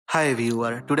Hi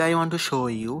viewer, today I want to show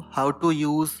you how to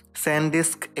use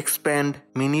SanDisk Expand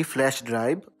mini flash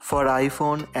drive for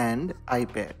iPhone and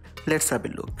iPad. Let's have a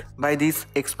look. By this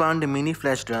Expand mini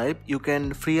flash drive, you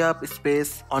can free up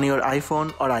space on your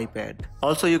iPhone or iPad.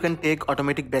 Also, you can take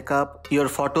automatic backup your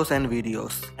photos and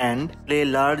videos and play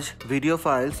large video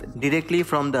files directly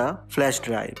from the flash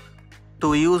drive.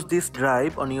 To use this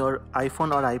drive on your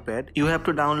iPhone or iPad, you have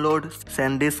to download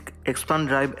SanDisk Expand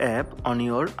Drive app on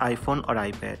your iPhone or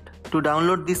iPad. To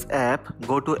download this app,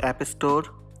 go to App Store,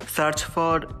 search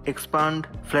for Expand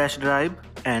Flash Drive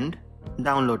and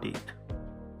download it.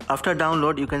 After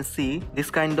download, you can see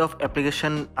this kind of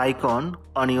application icon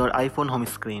on your iPhone home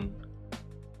screen.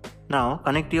 Now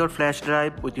connect your flash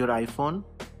drive with your iPhone.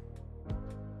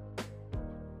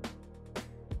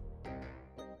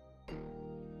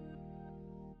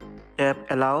 Tap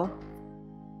Allow.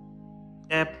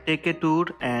 Tap Take a Tour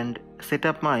and set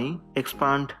up my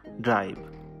Expand Drive.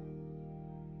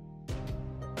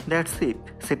 That's it.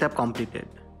 Setup completed.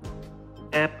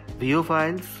 Tap View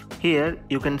Files. Here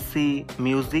you can see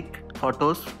Music,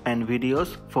 Photos and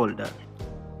Videos folder.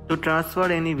 To transfer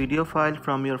any video file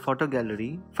from your photo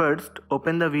gallery, first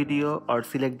open the video or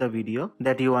select the video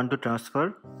that you want to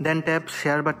transfer. Then tap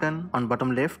Share button on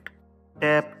bottom left.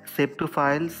 Tap Save to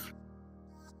Files.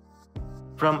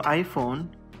 From iPhone,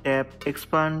 tap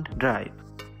Expand Drive.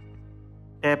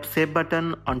 Tap Save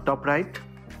button on top right.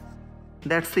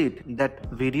 That's it. That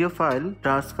video file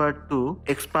transferred to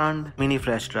Expand mini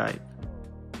flash drive.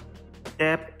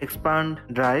 Tap Expand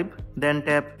Drive, then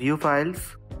tap View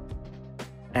Files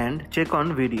and check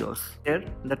on Videos. Here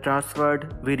the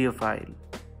transferred video file.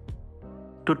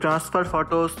 To transfer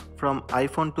photos from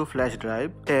iPhone to flash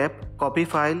drive, tap Copy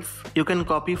Files. You can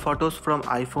copy photos from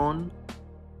iPhone.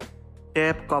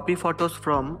 Tap Copy Photos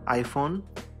from iPhone.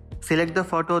 Select the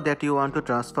photo that you want to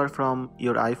transfer from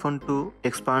your iPhone to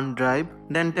Expand Drive.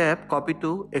 Then tap Copy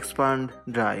to Expand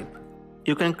Drive.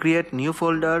 You can create new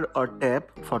folder or tap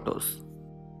Photos.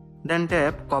 Then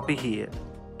tap Copy here.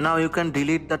 Now you can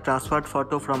delete the transferred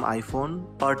photo from iPhone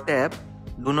or tap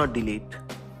Do Not Delete.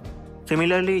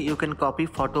 Similarly, you can copy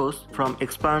photos from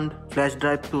Expand Flash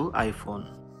Drive to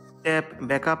iPhone. Tap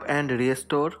Backup and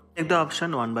Restore. Take the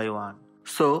option one by one.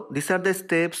 So these are the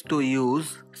steps to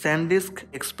use SanDisk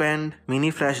Expand mini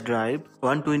flash drive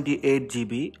 128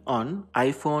 GB on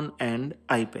iPhone and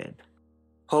iPad.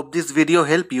 Hope this video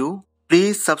helped you.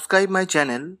 Please subscribe my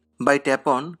channel by tap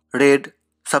on red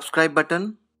subscribe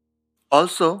button.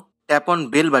 Also tap on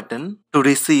bell button to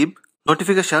receive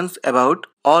notifications about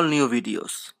all new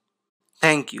videos.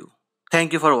 Thank you.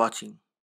 Thank you for watching.